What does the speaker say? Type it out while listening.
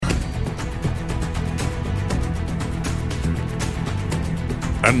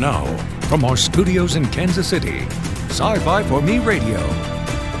And now, from our studios in Kansas City, Sci-Fi for Me Radio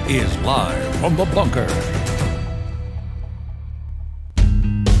is live from the bunker.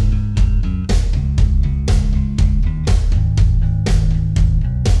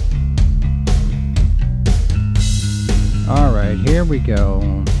 All right, here we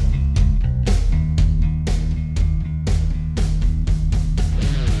go.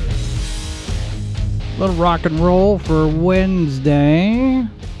 Little rock and roll for Wednesday.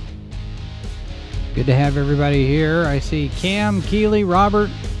 Good to have everybody here. I see Cam, Keeley, Robert.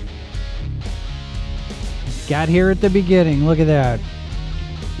 Got here at the beginning. Look at that.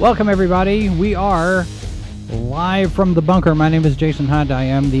 Welcome, everybody. We are live from the bunker. My name is Jason Hunt. I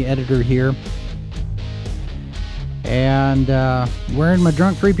am the editor here. And wearing my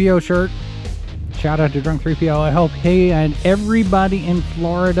Drunk 3PO shirt. Shout out to Drunk 3PO. I hope he and everybody in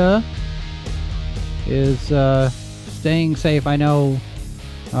Florida is staying safe. I know.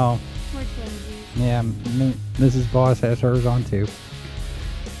 Oh. Yeah, Mrs. Boss has hers on too.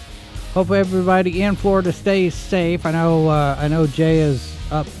 Hope everybody in Florida stays safe. I know Jay is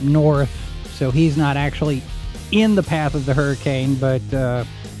up north, so he's not actually in the path of the hurricane, but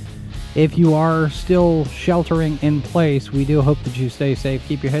if you are still sheltering in place, we do hope that you stay safe.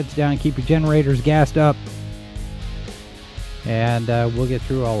 Keep your heads down, keep your generators gassed up, and we'll get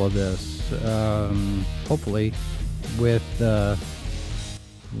through all of this. Hopefully with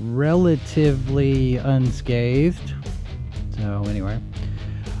relatively unscathed. So anyway,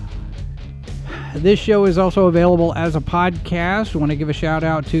 this show is also available as a podcast. I want to give a shout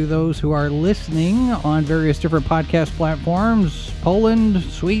out to those who are listening on various different podcast platforms: Poland,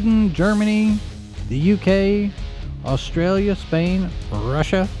 Sweden, Germany, the UK, Australia, Spain,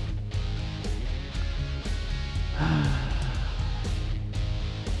 Russia.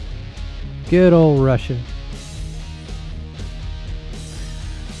 Good old Russia.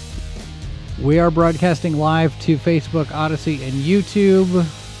 We are broadcasting live to Facebook, Odyssey, and YouTube.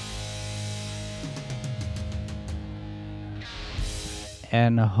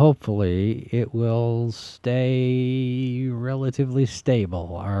 And hopefully it will stay relatively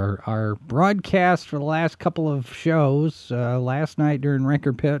stable. Our broadcast for the last couple of shows, last night during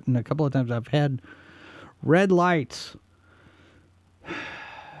Ranker Pit, and a couple of times I've had red lights.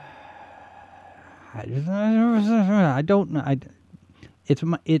 I don't know.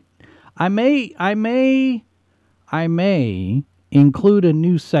 I may include a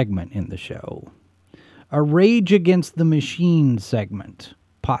new segment in the show, a Rage Against the Machine segment,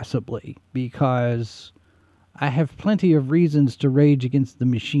 possibly, because I have plenty of reasons to rage against the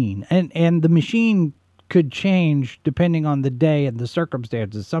machine, and the machine could change depending on the day and the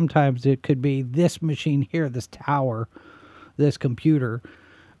circumstances. Sometimes it could be this machine here, this tower, this computer.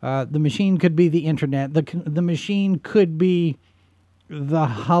 The machine could be the internet. The machine could be the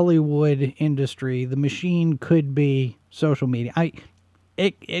Hollywood industry. The machine could be social media.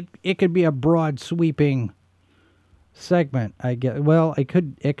 It could be a broad sweeping segment. It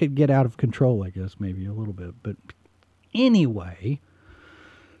could get out of control, I guess, maybe a little bit. But anyway,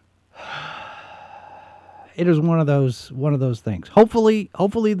 it is one of those things. Hopefully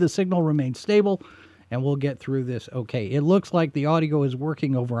the signal remains stable, and we'll get through this okay. It looks like the audio is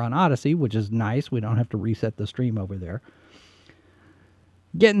working over on Odyssey, which is nice. We don't have to reset the stream over there.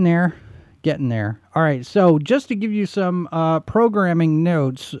 Getting there. All right, so just to give you some programming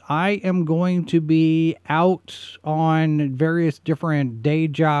notes, I am going to be out on various different day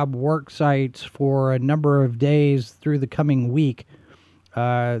job work sites for a number of days through the coming week,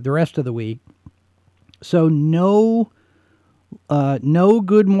 the rest of the week. So no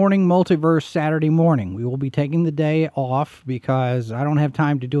Good Morning Multiverse Saturday morning. We will be taking the day off because I don't have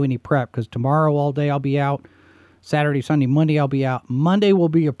time to do any prep, because tomorrow all day I'll be out. Saturday, Sunday, Monday I'll be out. Monday will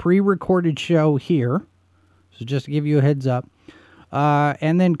be a pre-recorded show here, so just to give you a heads up.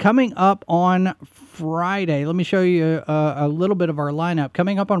 And then coming up on Friday, let me show you a little bit of our lineup.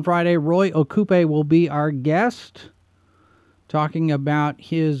 Coming up on Friday, Roy Okupe will be our guest, talking about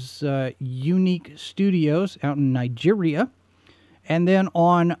his unique studios out in Nigeria. And then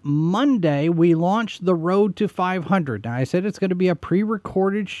on Monday, we launch the Road to 500. Now, I said it's going to be a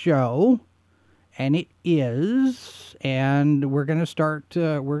pre-recorded show, and it is. And we're going to start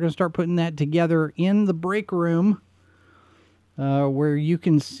putting that together in the break room, where you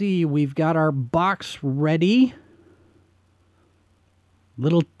can see we've got our box ready.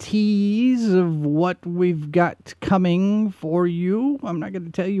 Little tease of what we've got coming for you. I'm not going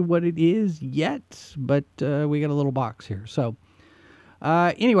to tell you what it is yet, but we got a little box here. So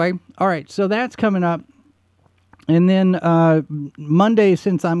anyway, all right, so that's coming up. And then Monday,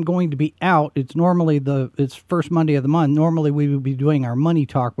 since I'm going to be out, it's first Monday of the month. Normally we would be doing our money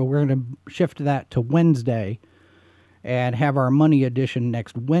talk, but we're going to shift that to Wednesday and have our money edition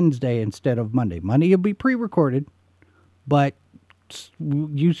next Wednesday instead of Monday. Monday will be pre-recorded, but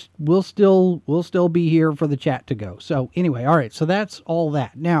we'll still be here for the chat to go. So anyway, all right. So that's all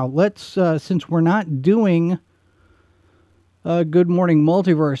that. Now let's since we're not doing Good Morning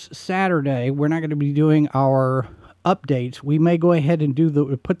Multiverse Saturday, we're not going to be doing our updates. We may go ahead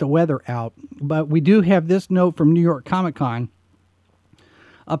and put the weather out, but we do have this note from New York Comic Con.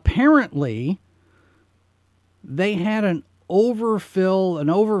 Apparently, they had an overflow.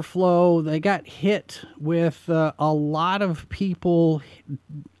 They got hit with a lot of people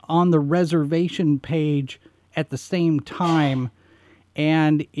on the reservation page at the same time,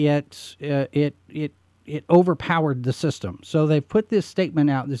 and it overpowered the system. So they put this statement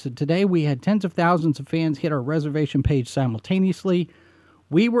out. They said, today we had tens of thousands of fans hit our reservation page simultaneously.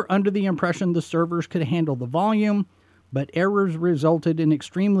 We were under the impression the servers could handle the volume, but errors resulted in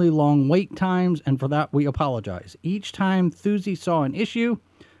extremely long wait times, and for that we apologize. Each time Thuzy saw an issue,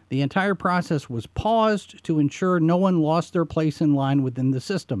 the entire process was paused to ensure no one lost their place in line within the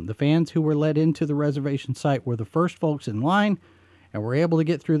system. The fans who were led into the reservation site were the first folks in line and were able to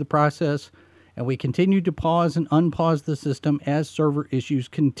get through the process, and we continued to pause and unpause the system as server issues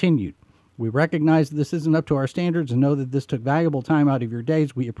continued. We recognize that this isn't up to our standards and know that this took valuable time out of your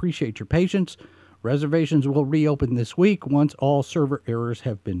days. We appreciate your patience. Reservations will reopen this week once all server errors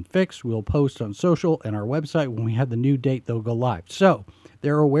have been fixed. We'll post on social and our website when we have the new date they'll go live. So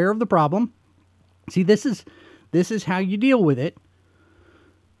they're aware of the problem. See, this is how you deal with it.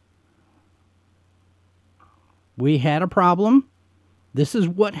 We had a problem. This is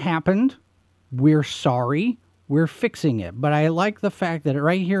what happened. We're sorry. We're fixing it. But I like the fact that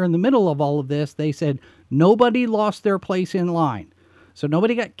right here in the middle of all of this, they said nobody lost their place in line. So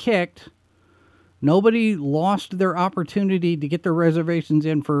nobody got kicked. Nobody lost their opportunity to get their reservations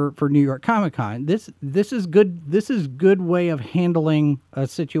in for New York Comic Con. This is good. This is good way of handling a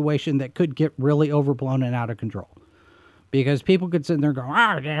situation that could get really overblown and out of control. Because people could sit there and go,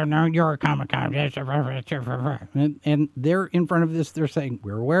 oh, no, New York Comic Con. And they're in front of this. They're saying,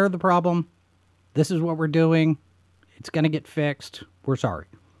 we're aware of the problem. This is what we're doing. It's going to get fixed. We're sorry.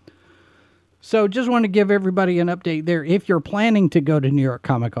 So just want to give everybody an update there. If you're planning to go to New York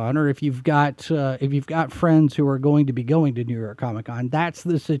Comic Con, or if you've got friends who are going to be going to New York Comic Con, that's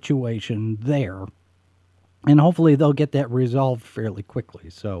the situation there, and hopefully they'll get that resolved fairly quickly.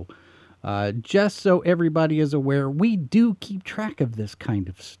 So just so everybody is aware, we do keep track of this kind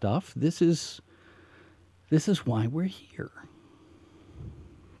of stuff. This is why we're here.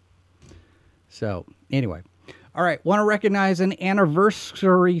 So anyway. All right, want to recognize an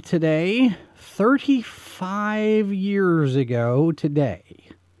anniversary today. 35 years ago today,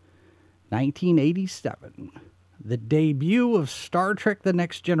 1987, the debut of Star Trek The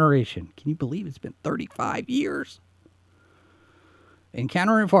Next Generation. Can you believe it's been 35 years?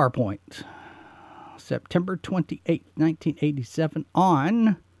 Encounter at Farpoint, September 28, 1987,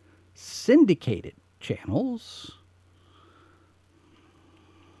 on syndicated channels.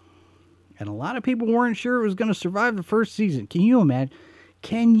 And a lot of people weren't sure it was going to survive the first season. Can you imagine?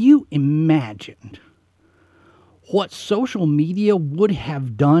 Can you imagine what social media would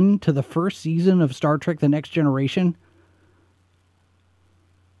have done to the first season of Star Trek The Next Generation?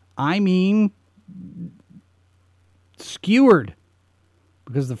 I mean, skewered.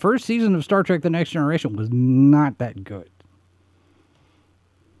 Because the first season of Star Trek The Next Generation was not that good.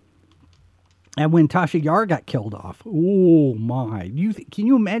 And when Tasha Yar got killed off, oh my! Can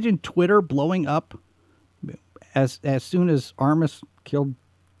you imagine Twitter blowing up as soon as Armis killed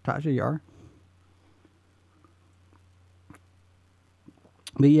Tasha Yar?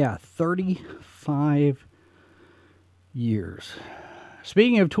 But yeah, 35 years.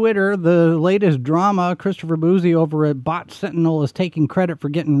 Speaking of Twitter, the latest drama, Christopher Boozy over at Bot Sentinel is taking credit for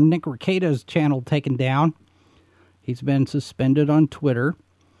getting Nick Rekieta's channel taken down. He's been suspended on Twitter.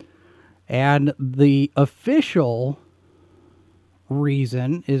 And the official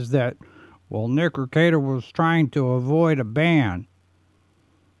reason is that, well, Nick Rekieta was trying to avoid a ban.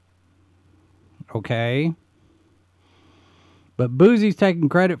 Okay. But Boozy's taking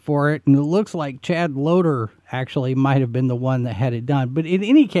credit for it, and it looks like Chad Loader actually might have been the one that had it done. But in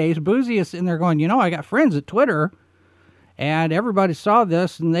any case, Boozy is sitting there going, I got friends at Twitter, and everybody saw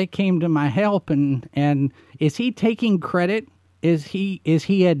this, and they came to my help. And is he taking credit? Is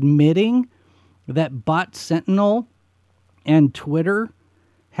he admitting that Bot Sentinel and Twitter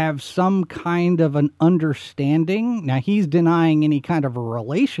have some kind of an understanding. Now, he's denying any kind of a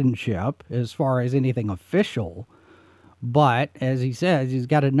relationship as far as anything official. But as he says, he's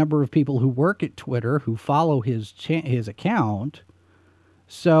got a number of people who work at Twitter who follow his account.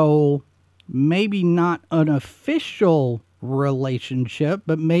 So maybe not an official relationship,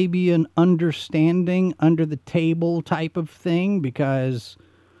 but maybe an understanding under the table type of thing, because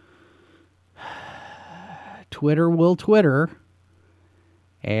Twitter will Twitter,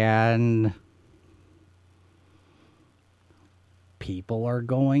 and people are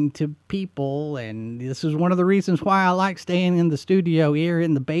going to people, and this is one of the reasons why I like staying in the studio here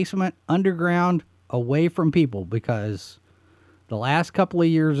in the basement, underground, away from people, because the last couple of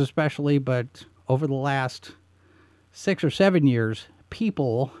years especially, but over the last 6 or 7 years,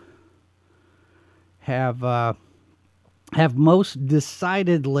 people have most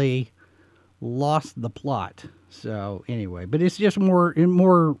decidedly lost the plot. So anyway, but it's just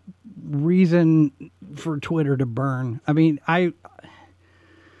more reason for Twitter to burn. I mean,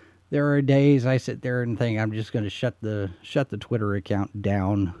 there are days I sit there and think I'm just going to shut the Twitter account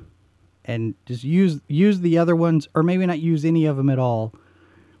down and just use the other ones, or maybe not use any of them at all.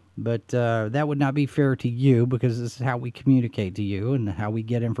 But that would not be fair to you, because this is how we communicate to you and how we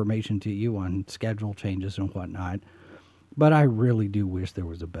get information to you on schedule changes and whatnot. But I really do wish there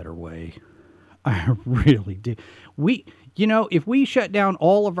was a better way. I really do. If we shut down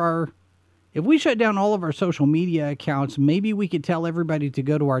all of our social media accounts, maybe we could tell everybody to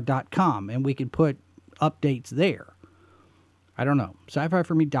go to our .com and we could put updates there. I don't know.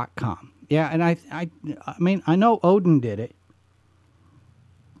 Sci-fi4me.com. Yeah, and I mean, I know Odin did it.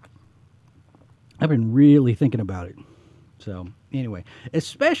 I've been really thinking about it. So, anyway,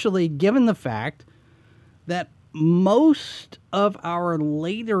 especially given the fact that most of our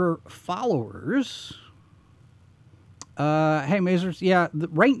later followers, hey, Mazers, yeah,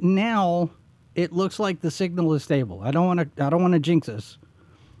 right now it looks like the signal is stable. I don't want to jinx us,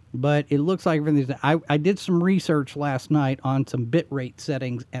 but it looks like everything's. I did some research last night on some bitrate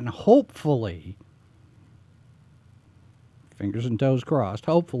settings, and hopefully, fingers and toes crossed,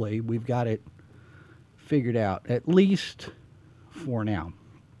 hopefully we've got it figured out, at least for now.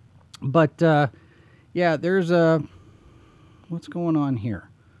 But yeah, there's what's going on here?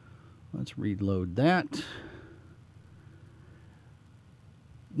 Let's reload that.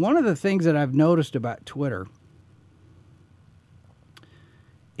 One of the things that I've noticed about Twitter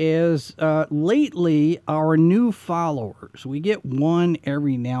is lately our new followers, we get one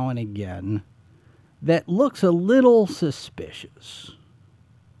every now and again that looks a little suspicious.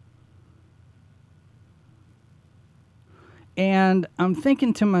 And I'm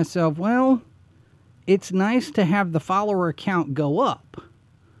thinking to myself, well, it's nice to have the follower count go up,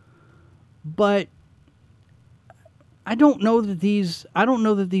 but I don't know that these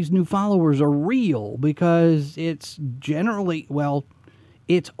new followers are real, because it's generally, well,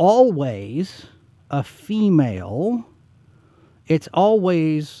 it's always a female. It's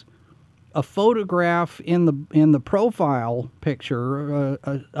always a photograph in the profile picture,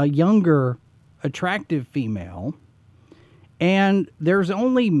 a younger, attractive female. And there's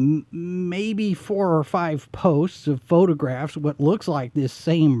only maybe 4 or 5 posts of photographs what looks like this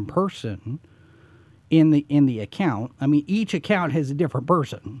same person in the account. I mean, each account has a different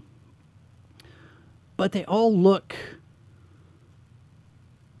person, but they all look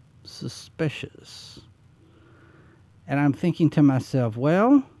suspicious. And I'm thinking to myself,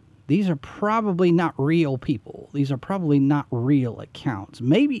 well, these are probably not real people. These are probably not real accounts.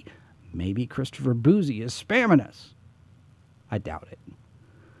 Maybe Christopher Boozy is spamming us. I doubt it.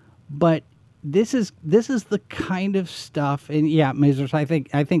 But this is the kind of stuff, and yeah, Mazers, I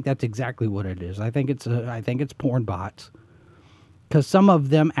think that's exactly what it is. I think it's porn bots, because some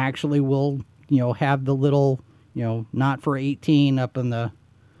of them actually will, have the little, not for 18 up in the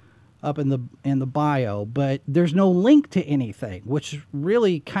bio, but there's no link to anything, which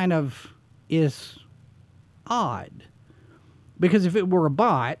really kind of is odd. Because if it were a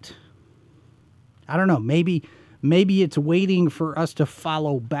bot, I don't know, maybe it's waiting for us to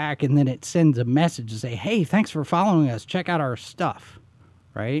follow back, and then it sends a message to say, hey, thanks for following us. Check out our stuff,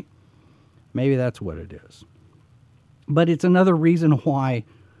 right? Maybe that's what it is. But it's another reason why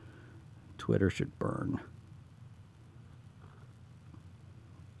Twitter should burn.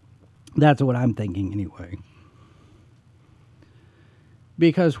 That's what I'm thinking anyway.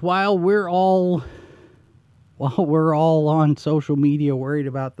 Because while we're all on social media worried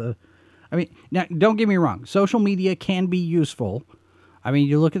about now, don't get me wrong. Social media can be useful. I mean,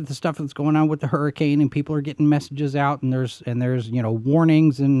 you look at the stuff that's going on with the hurricane, and people are getting messages out, and there's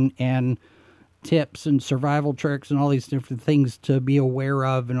warnings and tips and survival tricks and all these different things to be aware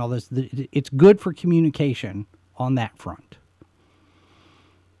of and all this. It's good for communication on that front.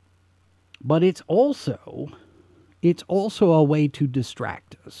 But it's also a way to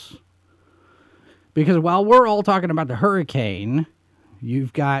distract us. Because while we're all talking about the hurricane,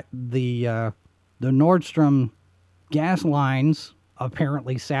 you've got the Nordstrom gas lines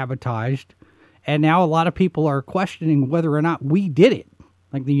apparently sabotaged, and now a lot of people are questioning whether or not we did it,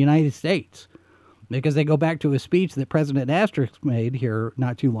 like the United States. Because they go back to a speech that President Asterisk made here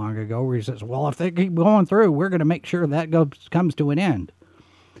not too long ago, where he says, well, if they keep going through, we're going to make sure that comes to an end.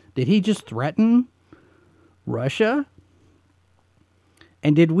 Did he just threaten Russia?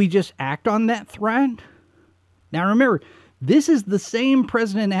 And did we just act on that threat? Now remember, this is the same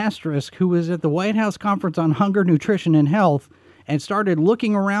President Asterisk who was at the White House Conference on Hunger, Nutrition, and Health and started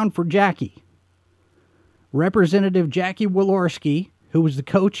looking around for Jackie. Representative Jackie Walorski, who was the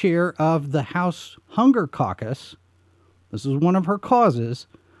co-chair of the House Hunger Caucus. This is one of her causes,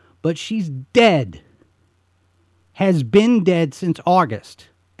 but she's dead. Has been dead since August.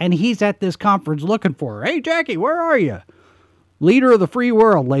 And he's at this conference looking for her. Hey, Jackie, where are you? Leader of the free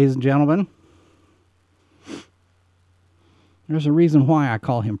world, ladies and gentlemen. There's a reason why I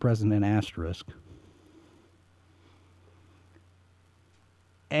call him President Asterisk.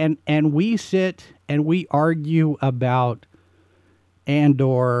 And we sit and we argue about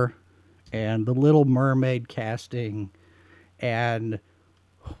Andor and the Little Mermaid casting and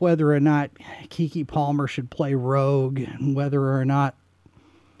whether or not Keke Palmer should play Rogue and whether or not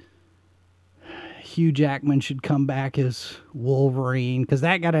Hugh Jackman should come back as Wolverine, because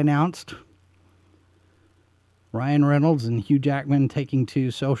that got announced. Ryan Reynolds and Hugh Jackman taking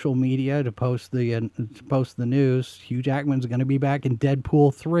to social media to post the news. Hugh Jackman's going to be back in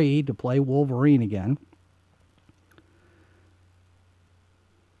Deadpool 3 to play Wolverine again.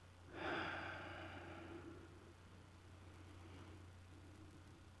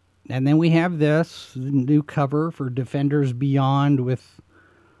 And then we have this new cover for Defenders Beyond with,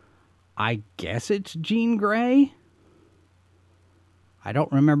 I guess it's Jean Grey. I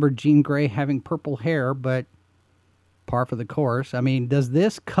don't remember Jean Grey having purple hair, but par for the course. I mean, does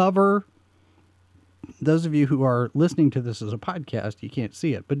this cover, those of you who are listening to this as a podcast, you can't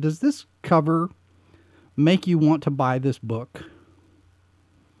see it, but does this cover make you want to buy this book?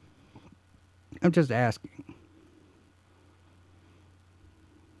 I'm just asking.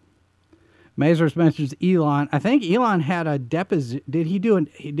 Mazars mentions Elon. I think Elon had a deposition.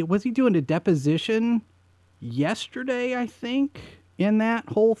 Was he doing a deposition yesterday, I think, in that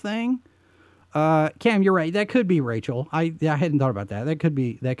whole thing? Cam, you're right. That could be Rachel. I hadn't thought about that. That could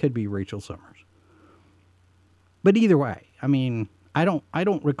be Rachel Summers. But either way, I mean, I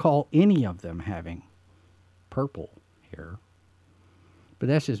don't recall any of them having purple hair. But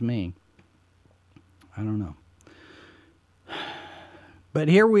that's just me. I don't know. But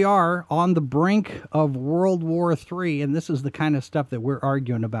here we are on the brink of World War III, and this is the kind of stuff that we're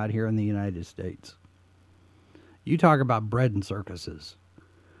arguing about here in the United States. You talk about bread and circuses.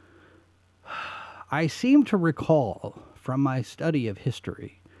 I seem to recall from my study of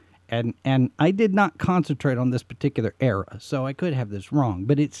history, and I did not concentrate on this particular era, so I could have this wrong,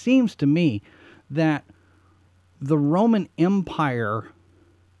 but it seems to me that the Roman Empire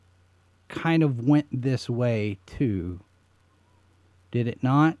kind of went this way too. Did it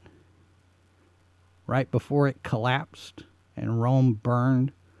not? Right before it collapsed and Rome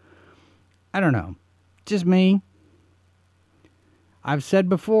burned? I don't know. Just me. I've said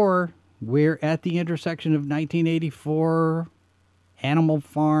before, we're at the intersection of 1984, Animal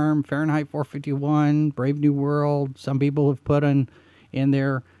Farm, Fahrenheit 451, Brave New World. Some people have put in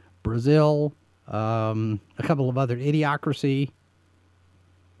there Brazil, a couple of other, Idiocracy.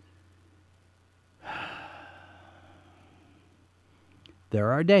 There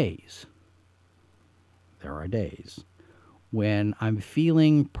are days when I'm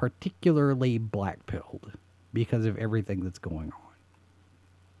feeling particularly black-pilled because of everything that's going on.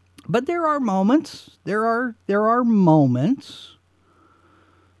 But there are moments,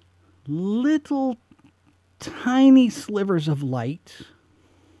 little tiny slivers of light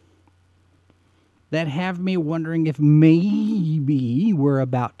that have me wondering if maybe we're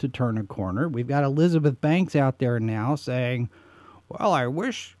about to turn a corner. We've got Elizabeth Banks out there now saying, well, I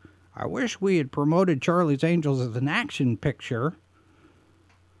wish we had promoted Charlie's Angels as an action picture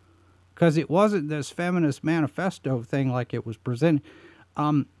because it wasn't this feminist manifesto thing like it was presented.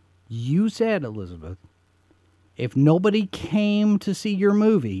 You said, Elizabeth, if nobody came to see your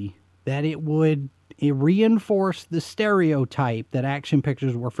movie, that it would reinforce the stereotype that action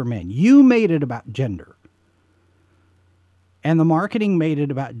pictures were for men. You made it about gender. And the marketing made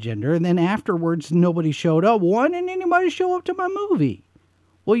it about gender, and then afterwards nobody showed up. Why didn't anybody show up to my movie?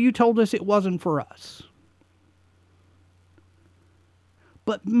 Well, you told us it wasn't for us.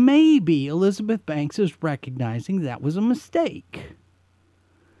 But maybe Elizabeth Banks is recognizing that was a mistake.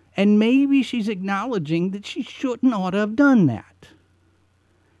 And maybe she's acknowledging that she shouldn't ought to have done that.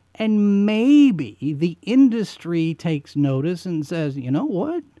 And maybe the industry takes notice and says, you know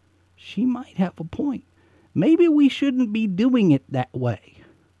what? She might have a point. Maybe we shouldn't be doing it that way.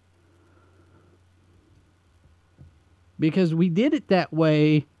 Because we did it that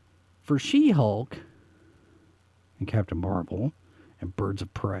way for She-Hulk and Captain Marvel and Birds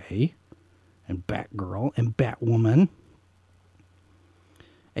of Prey and Batgirl and Batwoman.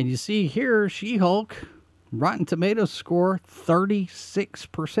 And you see here, She-Hulk, Rotten Tomatoes score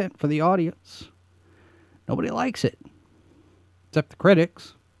 36% for the audience. Nobody likes it. Except the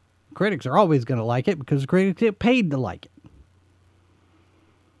critics. Critics are always going to like it because the critics get paid to like it.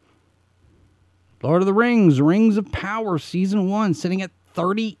 Lord of the Rings, Rings of Power, Season 1, sitting at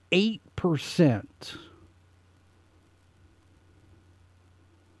 38%.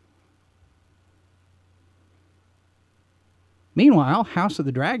 Meanwhile, House of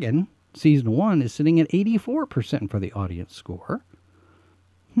the Dragon, Season 1, is sitting at 84% for the audience score.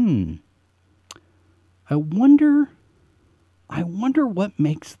 I wonder what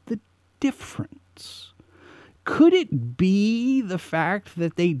makes the difference. Could it be the fact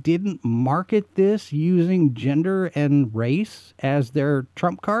that they didn't market this using gender and race as their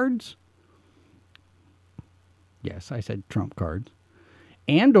trump cards? Yes, I said trump cards.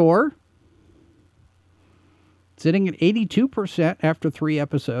 And or sitting at 82% after 3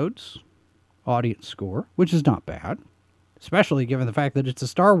 episodes, audience score, which is not bad, especially given the fact that it's a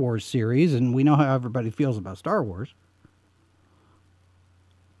Star Wars series and we know how everybody feels about Star Wars.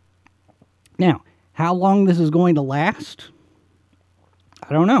 Now, how long this is going to last,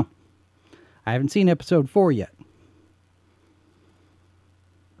 I don't know. I haven't seen episode 4 yet.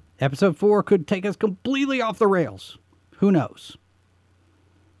 Episode 4 could take us completely off the rails. Who knows?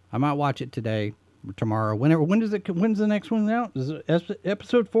 I might watch it today or tomorrow. When's the next one out?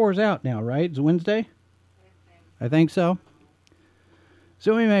 Episode 4 is out now, right? It's Wednesday? I think so.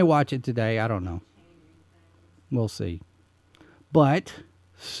 So we may watch it today. I don't know. We'll see. But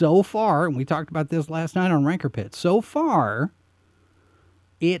so far, and we talked about this last night on Ranker Pit, so far,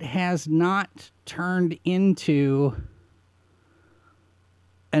 it has not turned into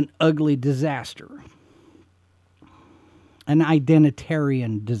an ugly disaster. An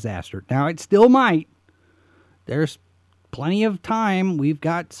identitarian disaster. Now, it still might. There's plenty of time. We've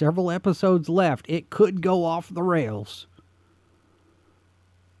got several episodes left. It could go off the rails.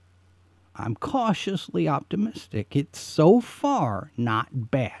 I'm cautiously optimistic. It's so far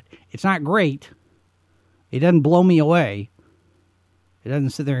not bad. It's not great. It doesn't blow me away. It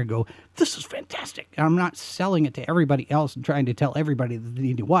doesn't sit there and go, this is fantastic. I'm not selling it to everybody else and trying to tell everybody that they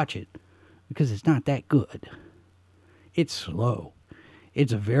need to watch it because it's not that good. It's slow.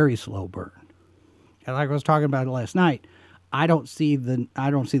 It's a very slow burn. And like I was talking about it last night, I don't see the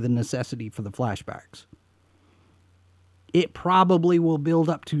necessity for the flashbacks. It probably will build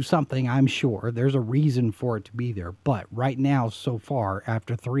up to something, I'm sure. There's a reason for it to be there. But right now, so far,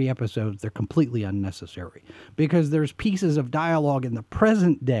 after 3 episodes, they're completely unnecessary. Because there's pieces of dialogue in the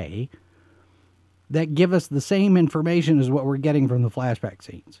present day that give us the same information as what we're getting from the flashback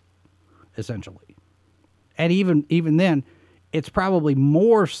scenes, essentially. And even then, it's probably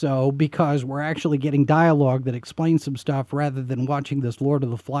more so because we're actually getting dialogue that explains some stuff rather than watching this Lord of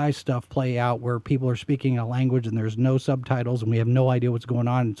the Flies stuff play out where people are speaking a language and there's no subtitles and we have no idea what's going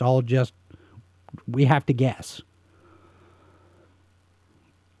on. It's all just, we have to guess.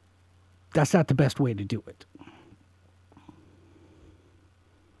 That's not the best way to do it.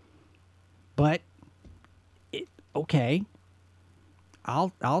 But, okay.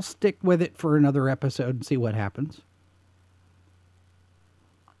 I'll stick with it for another episode and see what happens.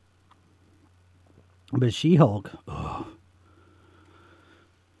 But She-Hulk,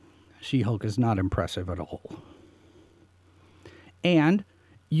 She-Hulk is not impressive at all. And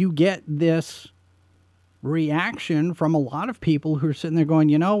you get this reaction from a lot of people who are sitting there going,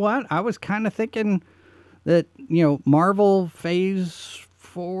 you know what? I was kind of thinking that, Marvel Phase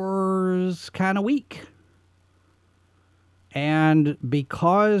 4 is kind of weak. And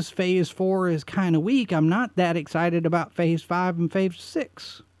because Phase 4 is kind of weak, I'm not that excited about Phase 5 and Phase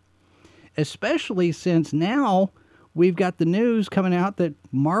 6. Especially since now we've got the news coming out that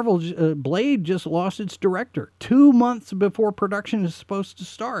Marvel Blade just lost its director 2 months before production is supposed to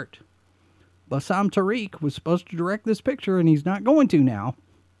start. Bassam Tariq was supposed to direct this picture, and he's not going to now.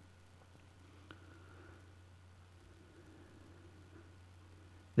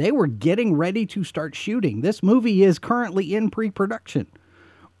 They were getting ready to start shooting. This movie is currently in pre-production.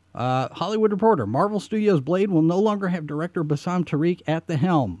 Hollywood Reporter, Marvel Studios' Blade will no longer have director Bassam Tariq at the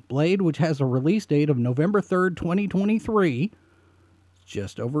helm. Blade, which has a release date of November 3rd, 2023,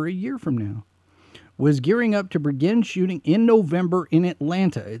 just over a year from now, was gearing up to begin shooting in November in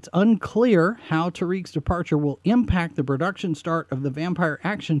Atlanta. It's unclear how Tariq's departure will impact the production start of the vampire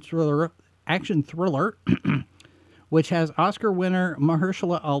action thriller, which has Oscar winner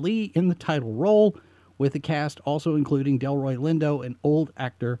Mahershala Ali in the title role, with the cast also including Delroy Lindo and old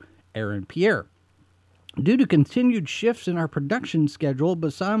actor Aaron Pierre. Due to continued shifts in our production schedule,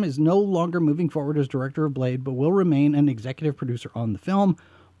 Bassam is no longer moving forward as director of Blade, but will remain an executive producer on the film,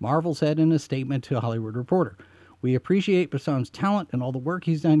 Marvel said in a statement to Hollywood Reporter. We appreciate Bassam's talent and all the work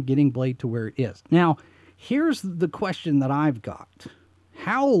he's done getting Blade to where it is. Now, here's the question that I've got.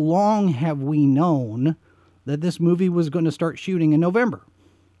 How long have we known that this movie was going to start shooting in November?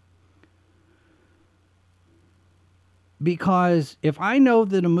 Because if I know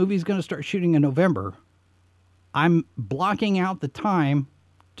that a movie's going to start shooting in November, I'm blocking out the time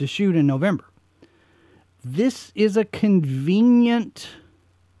to shoot in November. This is a convenient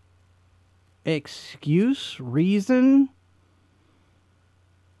reason,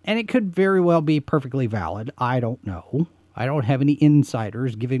 and it could very well be perfectly valid. I don't know. I don't have any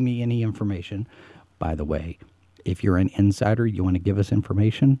insiders giving me any information. By the way, if you're an insider, you want to give us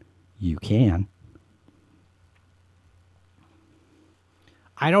information, you can.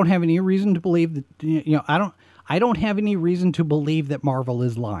 I don't have any reason to believe that, I don't have any reason to believe that Marvel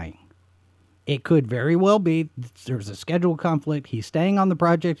is lying. It could very well be there's a schedule conflict. He's staying on the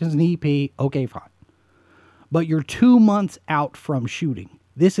project as an EP. Okay, fine. But you're 2 months out from shooting.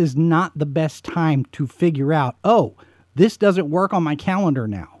 This is not the best time to figure out, oh, this doesn't work on my calendar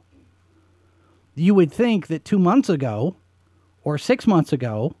now. You would think that 2 months ago or 6 months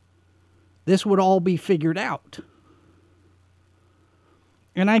ago, this would all be figured out.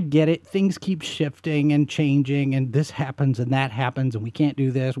 And I get it. Things keep shifting and changing, and this happens and that happens, and we can't do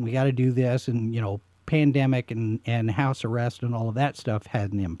this, and we got to do this, and, pandemic and house arrest and all of that stuff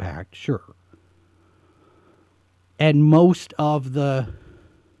had an impact, sure. And most of the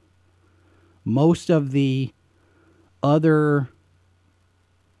other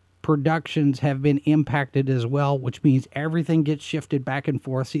productions have been impacted as well, which means everything gets shifted back and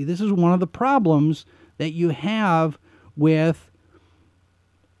forth. See, this is one of the problems that you have with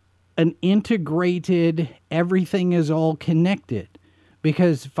an integrated, everything is all connected.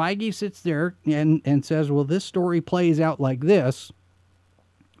 Because Feige sits there and says, well, this story plays out like this,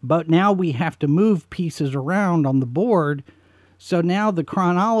 but now we have to move pieces around on the board. So now the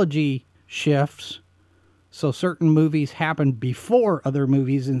chronology shifts. So certain movies happen before other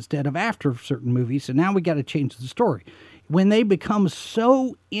movies instead of after certain movies. So now we got to change the story. When they become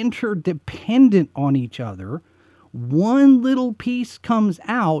so interdependent on each other, one little piece comes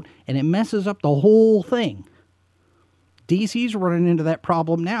out and it messes up the whole thing. DC's running into that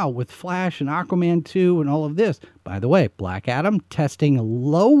problem now with Flash and Aquaman 2 and all of this. By the way, Black Adam testing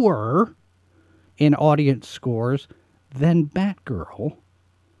lower in audience scores than Batgirl.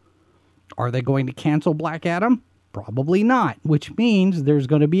 Are they going to cancel Black Adam? Probably not, which means there's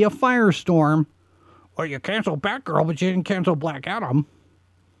going to be a firestorm. Well, you canceled Batgirl, but you didn't cancel Black Adam.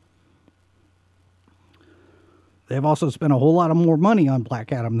 They've also spent a whole lot of more money on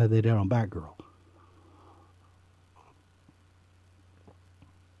Black Adam than they did on Batgirl.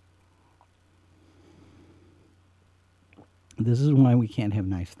 This is why we can't have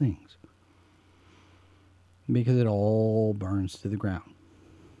nice things. Because it all burns to the ground.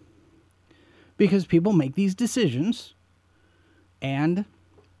 Because people make these decisions and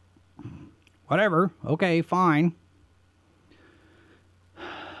whatever, okay, fine.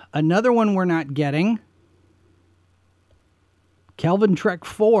 Another one we're not getting, Kelvin Trek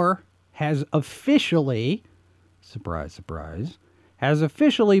 4 has officially, surprise, surprise, has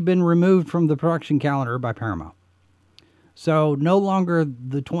officially been removed from the production calendar by Paramount. So no longer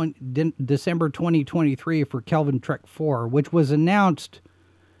the December 2023 for Kelvin Trek 4, which was announced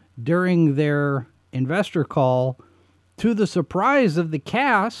during their investor call to the surprise of the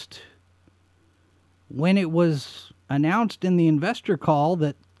cast when it was announced in the investor call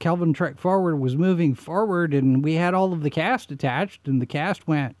that Kelvin Trek Forward was moving forward, and we had all of the cast attached, and the cast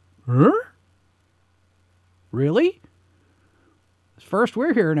went, huh? Really? First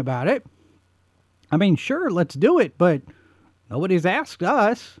we're hearing about it. I mean, sure, let's do it, but nobody's asked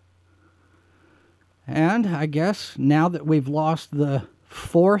us. And I guess now that we've lost the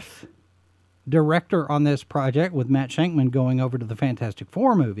fourth director on this project, with Matt Shankman going over to the Fantastic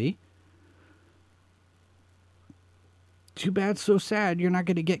Four movie, too bad, so sad. You're not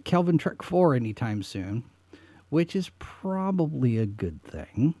going to get Kelvin Trek 4 anytime soon, which is probably a good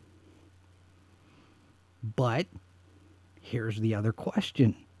thing. But here's the other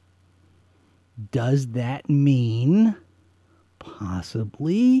question. Does that mean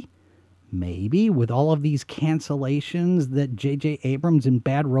possibly, maybe, with all of these cancellations, that J.J. Abrams in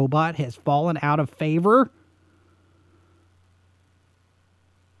Bad Robot has fallen out of favor?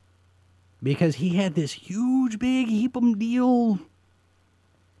 Because he had this huge, big heap'em deal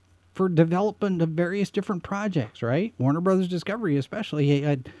for development of various different projects, right? Warner Brothers Discovery especially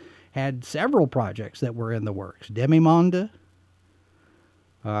had several projects that were in the works. Demimonde.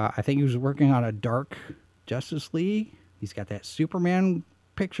 I think he was working on a Dark Justice League. He's got that Superman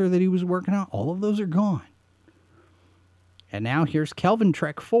picture that he was working on. All of those are gone. And now here's Kelvin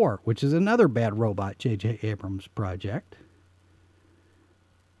Trek 4, which is another Bad Robot J.J. Abrams project.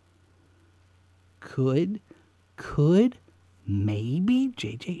 Could maybe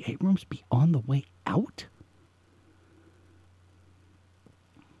J.J. Abrams be on the way out?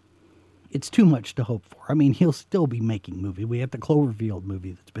 It's too much to hope for. I mean, he'll still be making movies. We have the Cloverfield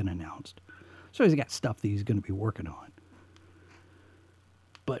movie that's been announced. So he's got stuff that he's going to be working on.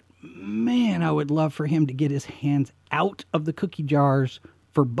 But, man, I would love for him to get his hands out of the cookie jars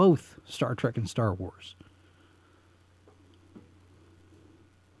for both Star Trek and Star Wars.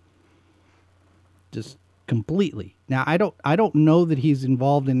 Just completely. Now, I don't know that he's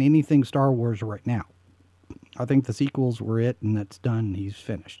involved in anything Star Wars right now. I think the sequels were it, and that's done. He's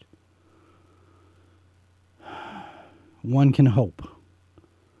finished. One can hope.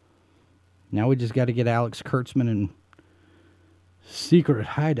 Now we just got to get Alex Kurtzman and Secret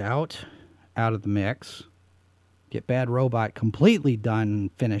Hideout out of the mix. Get Bad Robot completely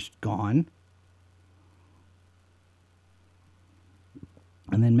done, finished, gone.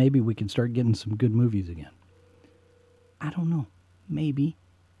 And then maybe we can start getting some good movies again. I don't know. Maybe.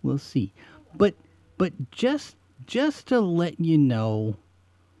 We'll see. But just to let you know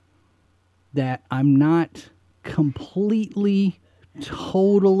that I'm not completely,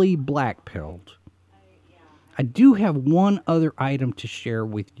 totally black-pilled. I do have one other item to share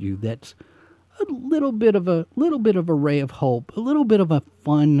with you that's a little bit of a ray of hope, a little bit of a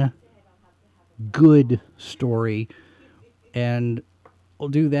fun, good story, and we'll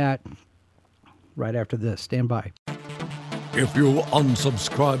do that right after this. Stand by. If you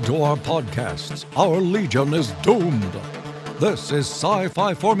unsubscribe to our podcasts, our legion is doomed. This is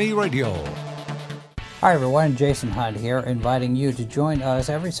Sci-Fi for Me Radio. Hi everyone, Jason Hunt here, inviting you to join us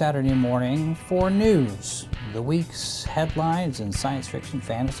every Saturday morning for news, the week's headlines in science fiction,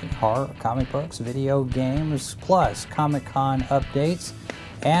 fantasy, horror, comic books, video games, plus Comic-Con updates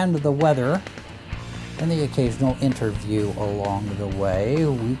and the weather, and the occasional interview along the way.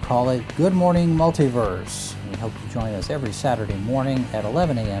 We call it Good Morning Multiverse. We hope you join us every Saturday morning at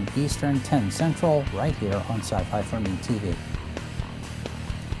 11 a.m. Eastern, 10 Central, right here on Sci-Fi for Me TV.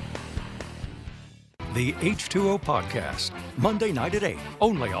 The H2O Podcast, Monday night at 8,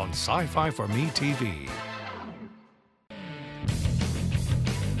 only on Sci-Fi for Me TV.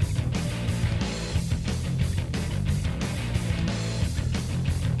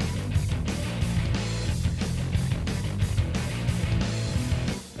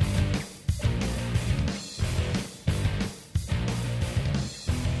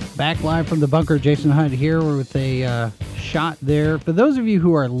 Back live from the bunker, Jason Hunt here with a shot there. For those of you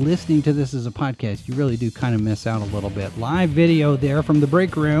who are listening to this as a podcast, you really do kind of miss out a little bit. Live video there from the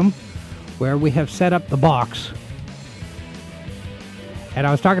break room where we have set up the box. And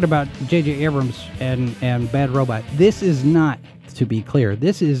I was talking about J.J. Abrams and Bad Robot. This is not, to be clear,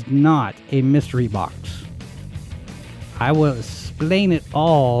 this is not a mystery box. I will explain it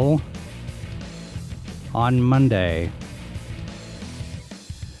all on Monday.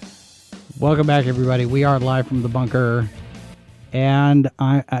 Welcome back, everybody. We are live from the bunker, and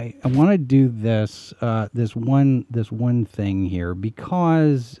I want to do this this one thing here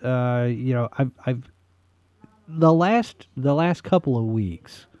because I've the last couple of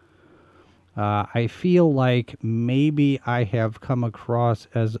weeks I feel like maybe I have come across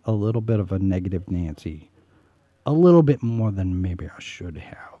as a little bit of a negative Nancy, a little bit more than maybe I should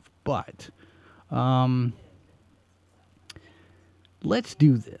have, but let's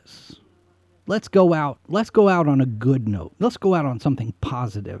do this. Let's go out on a good note. Let's go out on something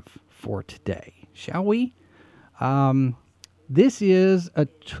positive for today, shall we? This is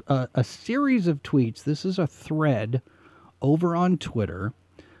a series of tweets. This is a thread over on Twitter.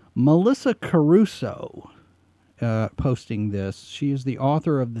 Melissa Caruso posting this. She is the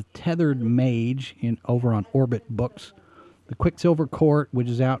author of The Tethered Mage over on Orbit Books. The Quicksilver Court, which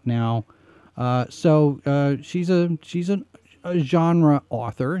is out now. She's a genre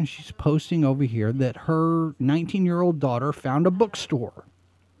author, and she's posting over here that her 19-year-old daughter found a bookstore.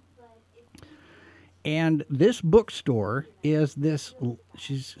 And this bookstore is this,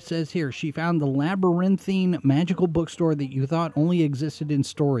 she says here, she found the labyrinthine magical bookstore that you thought only existed in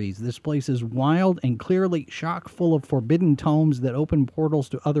stories. This place is wild and clearly chock full of forbidden tomes that open portals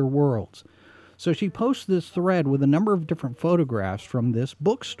to other worlds. So she posts this thread with a number of different photographs from this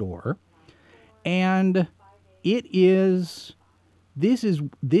bookstore. And this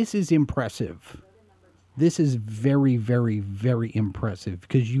is impressive. This is very, very, very impressive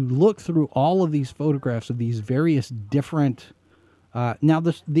because you look through all of these photographs of these various different. Now,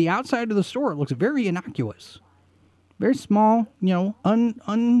 the outside of the store looks very innocuous, very small.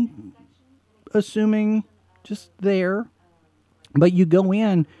 Unassuming, just there. But you go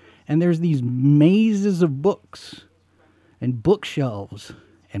in, and there's these mazes of books, and bookshelves,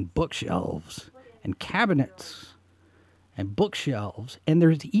 and bookshelves, and cabinets. And bookshelves, and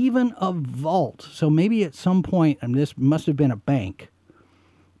there's even a vault. So maybe at some point, and this must have been a bank,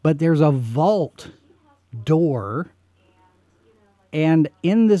 but there's a vault door, and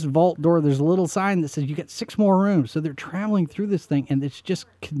in this vault door, there's a little sign that says you get 6 more rooms. So they're traveling through this thing, and it just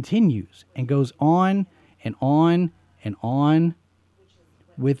continues and goes on and on and on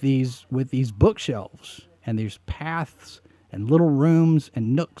with these bookshelves, and there's paths and little rooms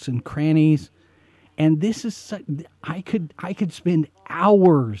and nooks and crannies. And this is, I could spend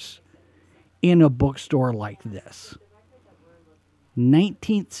hours in a bookstore like this.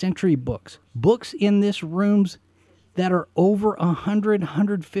 19th century books in this rooms that are over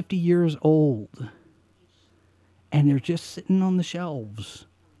 150 years old. And they're just sitting on the shelves.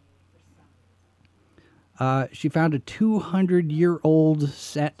 She found a 200-year-old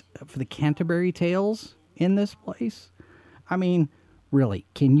set for the Canterbury Tales in this place. I mean, really,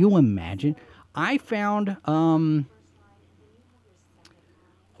 can you imagine? I found,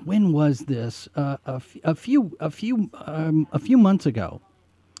 when was this? A few months ago,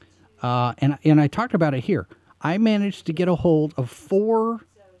 and I talked about it here. I managed to get a hold of 4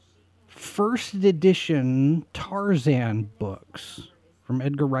 first edition Tarzan books from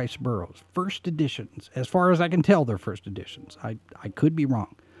Edgar Rice Burroughs. First editions, as far as I can tell, they're first editions. I could be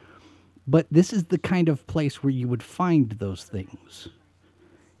wrong, but this is the kind of place where you would find those things,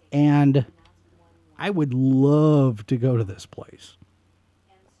 and I would love to go to this place.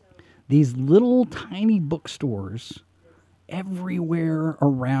 These little tiny bookstores everywhere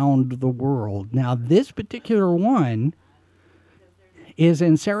around the world. Now, this particular one is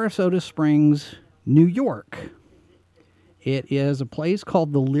in Sarasota Springs, New York. It is a place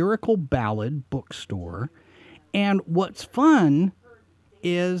called the Lyrical Ballad Bookstore. And what's fun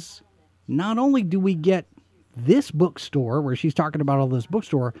is not only do we get this bookstore where she's talking about all this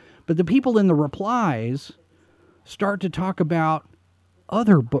bookstore, but the people in the replies start to talk about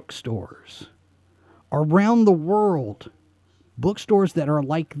other bookstores around the world. Bookstores that are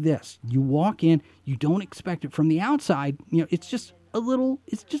like this. You walk in, you don't expect it from the outside. It's just a little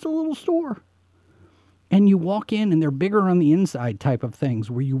store. And you walk in and they're bigger on the inside type of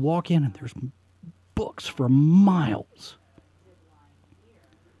things where you walk in and there's books for miles.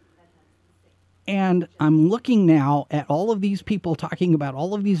 And I'm looking now at all of these people talking about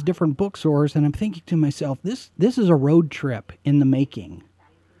all of these different bookstores, and I'm thinking to myself, this is a road trip in the making.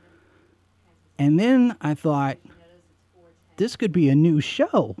 And then I thought, this could be a new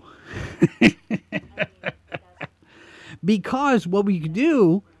show. Because what we could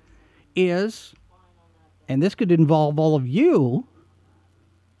do is, and this could involve all of you,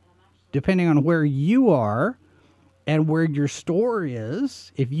 depending on where you are, and where your store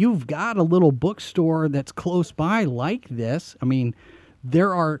is. If you've got a little bookstore that's close by like this, I mean,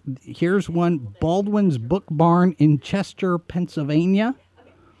 here's one, Baldwin's Book Barn in Chester, Pennsylvania.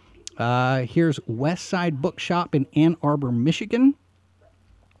 Here's West Side Bookshop in Ann Arbor, Michigan.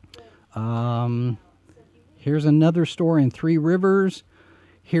 Here's another store in Three Rivers.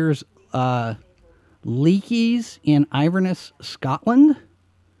 Here's Leakey's in Inverness, Scotland.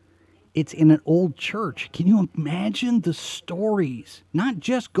 It's in an old church. Can you imagine the stories? Not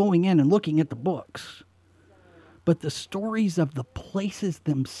just going in and looking at the books, but the stories of the places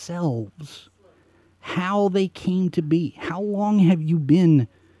themselves, how they came to be. How long have you been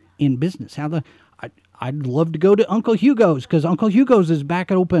in business? I'd love to go to Uncle Hugo's, because Uncle Hugo's is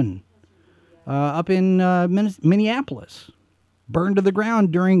back open up in Minneapolis. Burned to the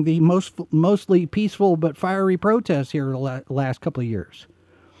ground during the mostly peaceful but fiery protests here the last couple of years.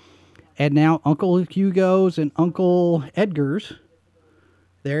 And now Uncle Hugo's and Uncle Edgar's,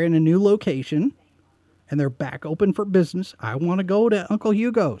 they're in a new location, and they're back open for business. I want to go to Uncle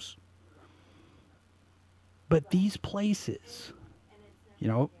Hugo's. But these places,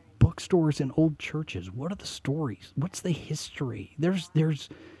 bookstores and old churches, what are the stories? What's the history? There's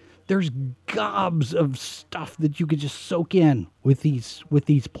gobs of stuff that you could just soak in with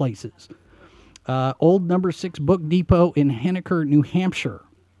these places. Old Number 6 Book Depot in Henniker, New Hampshire.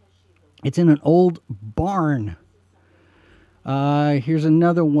 It's in an old barn. Here's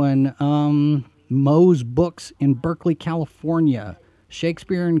another one. Moe's Books in Berkeley, California.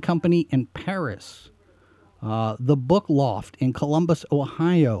 Shakespeare and Company in Paris. The Book Loft in Columbus,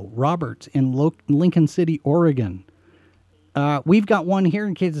 Ohio. Roberts in Lincoln City, Oregon. We've got one here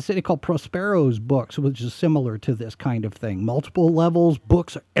in Kansas City called Prospero's Books, which is similar to this kind of thing. Multiple levels,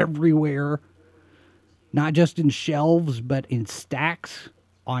 books are everywhere. Not just in shelves, but in stacks,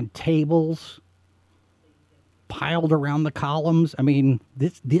 on tables, piled around the columns. I mean,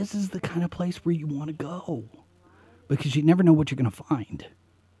 this is the kind of place where you want to go, because you never know what you're going to find.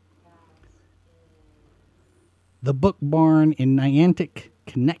 The Book Barn in Niantic,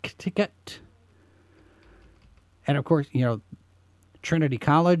 Connecticut. And of course, Trinity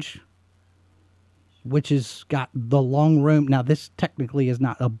College, which has got the long room. Now, this technically is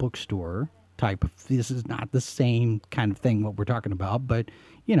not a bookstore type of, this is not the same kind of thing what we're talking about, but,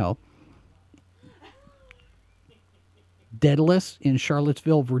 Daedalus in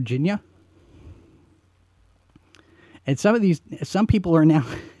Charlottesville, Virginia. And some people are now,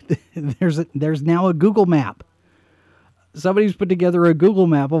 there's now a Google map. Somebody's put together a Google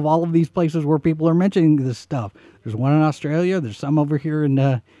map of all of these places where people are mentioning this stuff. There's one in Australia. There's some over here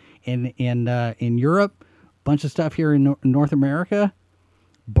in Europe. A bunch of stuff here in North America.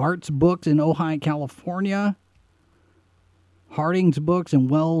 Bart's Books in Ojai, California. Harding's Books in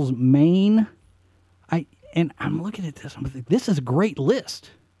Wells, Maine. I'm looking at this. I'm thinking, this is a great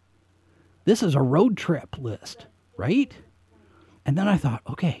list. This is a road trip list, right? And then I thought,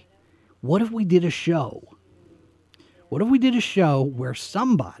 okay, what if we did a show? What if we did a show where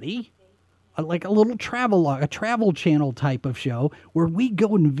somebody, like a little a travel channel type of show, where we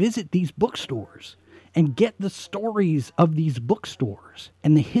go and visit these bookstores and get the stories of these bookstores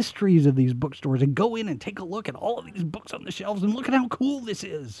and the histories of these bookstores and go in and take a look at all of these books on the shelves and look at how cool this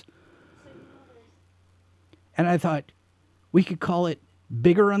is. And I thought we could call it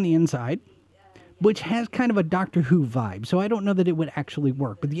Bigger on the Inside, which has kind of a Doctor Who vibe. So I don't know that it would actually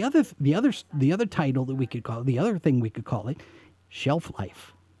work. But the other title that we could call it, the other thing we could call it, Shelf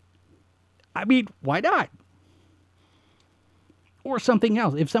Life. I mean, why not? Or something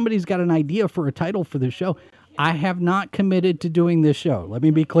else. If somebody's got an idea for a title for this show, I have not committed to doing this show. Let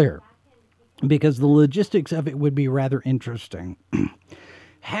me be clear. Because the logistics of it would be rather interesting.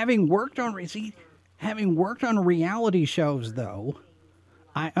 Having worked on reality shows, though,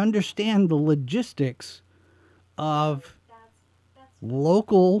 I understand the logistics of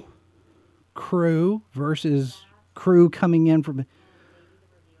local crew versus crew coming in from...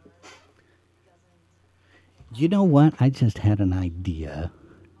 You know what? I just had an idea.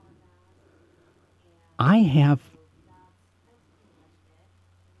 I have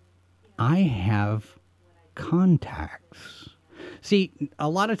contacts. See, a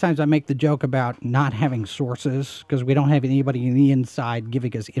lot of times I make the joke about not having sources because we don't have anybody in the inside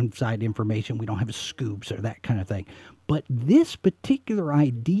giving us inside information. We don't have scoops or that kind of thing. But this particular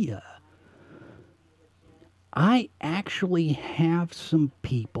idea, I actually have some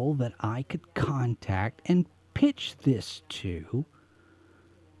people that I could contact and pitch this to.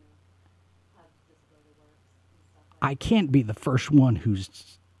 I can't be the first one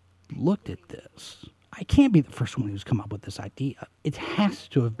who's looked at this. I can't be the first one who's come up with this idea. It has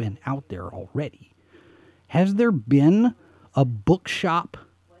to have been out there already. Has there been a bookshop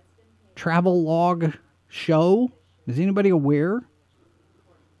travel log show? Is anybody aware?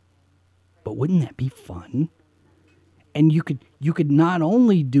 But wouldn't that be fun? And you could not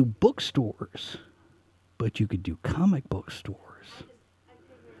only do bookstores, but you could do comic book stores.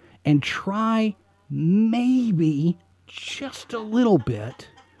 And try maybe just a little bit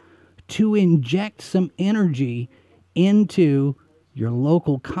to inject some energy into your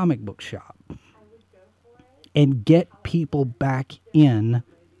local comic book shop and get people back in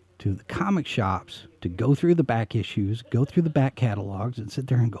to the comic shops to go through the back issues, go through the back catalogs, and sit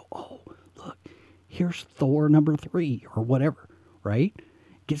there and go, oh, look, here's Thor #3 or whatever, right?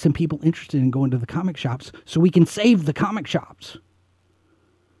 Get some people interested in going to the comic shops so we can save the comic shops.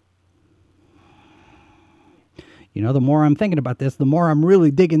 You know, the more I'm thinking about this, the more I'm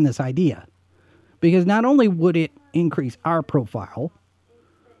really digging this idea. Because not only would it increase our profile,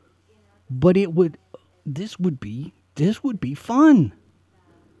 but this would be fun.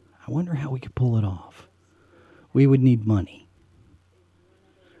 I wonder how we could pull it off. We would need money.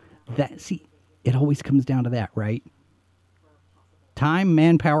 It always comes down to that, right? Time,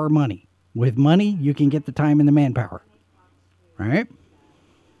 manpower, money. With money, you can get the time and the manpower. Right?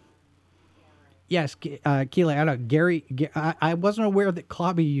 Yes, Keely, I know. Gary, I wasn't aware that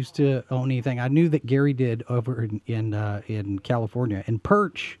Clobby used to own anything. I knew that Gary did over in California. And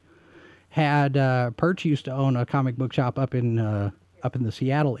Perch used to own a comic book shop up in the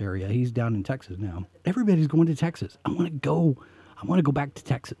Seattle area. He's down in Texas now. Everybody's going to Texas. I want to go back to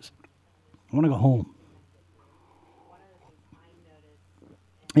Texas. I want to go home.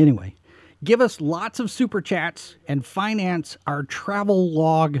 Anyway, give us lots of super chats and finance our travel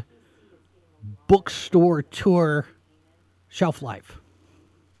log bookstore tour shelf life.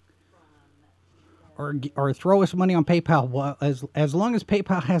 Or throw us money on PayPal. Well, as long as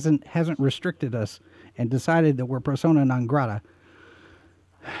PayPal hasn't restricted us and decided that we're persona non grata,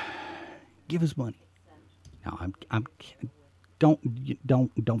 give us money. No, I'm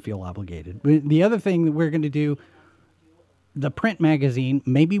don't feel obligated. But the other thing that we're going to do, the print magazine,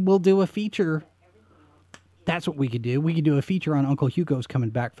 maybe we'll do a feature. That's what we could do. We could do a feature on Uncle Hugo's coming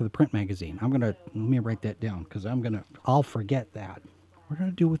back for the print magazine. Let me write that down because I'll forget that. What did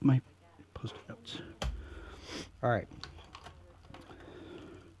I do with my post-it notes? All right.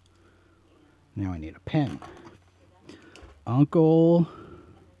 Now I need a pen. Uncle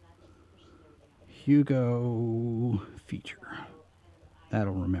Hugo feature.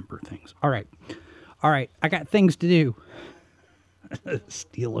 That'll remember things. All right. I got things to do.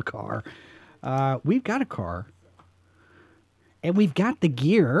 Steal a car. We've got a car. And we've got the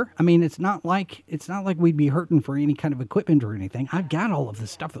gear. I mean, it's not like we'd be hurting for any kind of equipment or anything. I've got all of the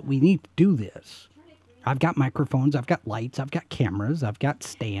stuff that we need to do this. I've got microphones, I've got lights, I've got cameras, I've got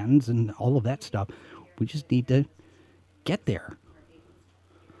stands and all of that stuff. We just need to get there.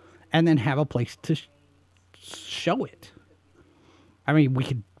 And then have a place to show it. I mean, we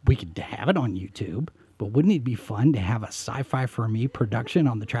could have it on YouTube, but wouldn't it be fun to have a Sci-Fi for Me production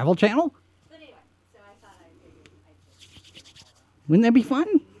on the Travel Channel? Wouldn't that be fun?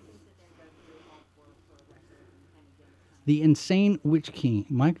 The Insane Witch King.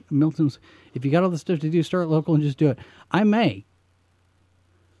 Mike Milton's, if you got all the stuff to do, start local and just do it. I may.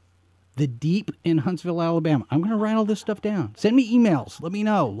 The Deep in Huntsville, Alabama. I'm going to write all this stuff down. Send me emails. Let me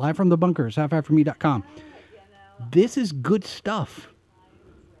know. Live from the bunker, sci-fi4me.com. This is good stuff.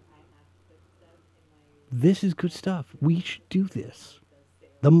 This is good stuff. We should do this.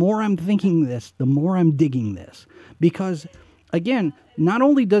 The more I'm thinking this, the more I'm digging this. Because, again, not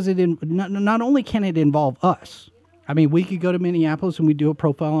only can it involve us. I mean, we could go to Minneapolis and we do a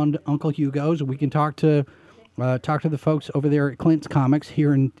profile on Uncle Hugo's, and we can talk to the folks over there at Clint's Comics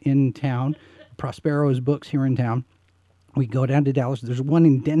here in town, Prospero's Books here in town. We go down to Dallas. There's one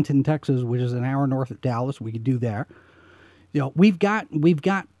in Denton, Texas, which is an hour north of Dallas. We could do that. You know, we've got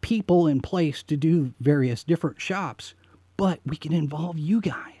people in place to do various different shops, but we can involve you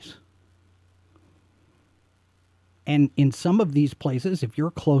guys. And in some of these places, if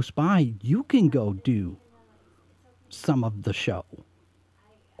you're close by, you can go do some of the show.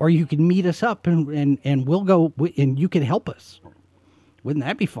 Or you can meet us up and we'll go and you can help us. Wouldn't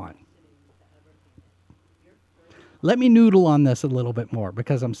that be fun? Let me noodle on this a little bit more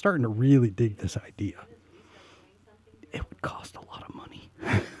because I'm starting to really dig this idea. It would cost a lot of money.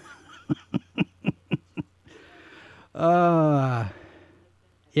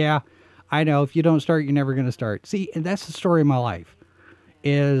 Yeah, I know. If you don't start, you're never going to start. See, and that's the story of my life.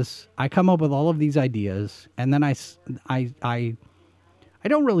 Is I come up with all of these ideas, and then I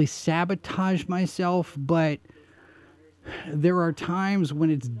don't really sabotage myself, but there are times when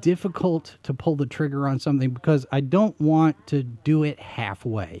it's difficult to pull the trigger on something because I don't want to do it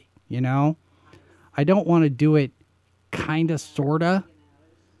halfway, you know? I don't want to do it kind of, sort of.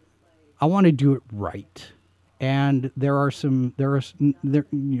 I want to do it right. And the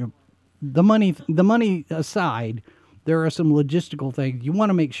money aside, there are some logistical things. You want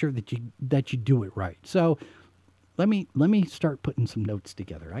to make sure that you do it right. So let me start putting some notes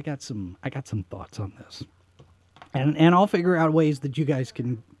together. I got some thoughts on this. And I'll figure out ways that you guys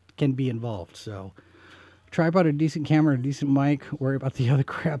can be involved. So tripod, a decent camera, a decent mic, worry about the other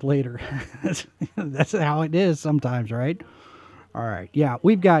crap later. That's how it is sometimes, right? All right. Yeah,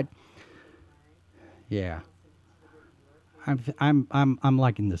 I'm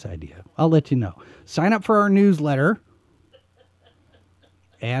liking this idea. I'll let you know. Sign up for our newsletter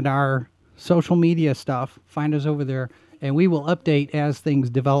and our social media stuff. Find us over there, and we will update as things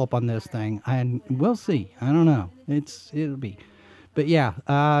develop on this thing. And we'll see. I don't know. It'll be. But yeah,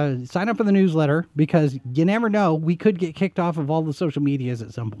 sign up for the newsletter because you never know. We could get kicked off of all the social medias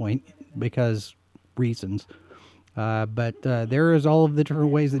at some point because reasons. But there is all of the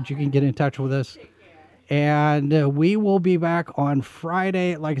different ways that you can get in touch with us. And we will be back on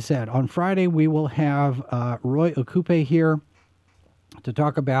Friday. Like I said, on Friday we will have Roy Okupe here to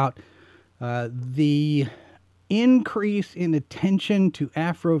talk about the increase in attention to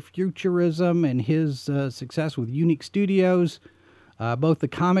Afrofuturism and his success with Unique Studios, both the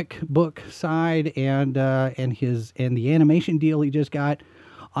comic book side and the animation deal he just got.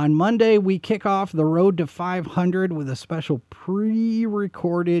 On Monday, we kick off the Road to 500 with a special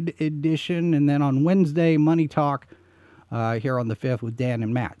pre-recorded edition, and then on Wednesday, Money Talk here on the 5th with Dan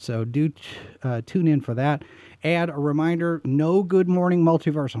and Matt. So do tune in for that. And a reminder, no Good Morning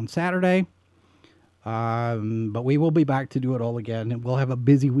Multiverse on Saturday. But we will be back to do it all again, and we'll have a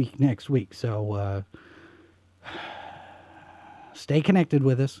busy week next week. So stay connected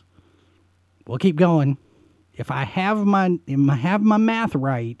with us. We'll keep going. If I have my math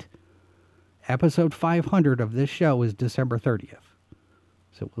right, episode 500 of this show is December 30th.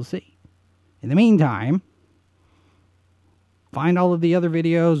 So we'll see. In the meantime, find all of the other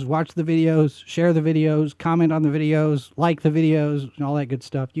videos, watch the videos, share the videos, comment on the videos, like the videos, and all that good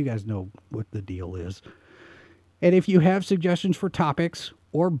stuff. You guys know what the deal is. And if you have suggestions for topics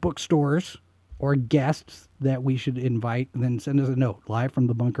or bookstores or guests that we should invite, then send us a note, live from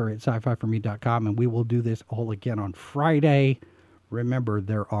the bunker at sci-fi4me.com, and we will do this all again on Friday. Remember,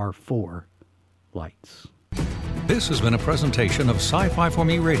 there are 4 lights. This has been a presentation of Sci-Fi for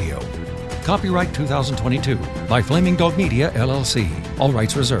Me Radio. Copyright 2022 by Flaming Dog Media, LLC. All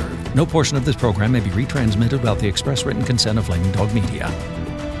rights reserved. No portion of this program may be retransmitted without the express written consent of Flaming Dog Media.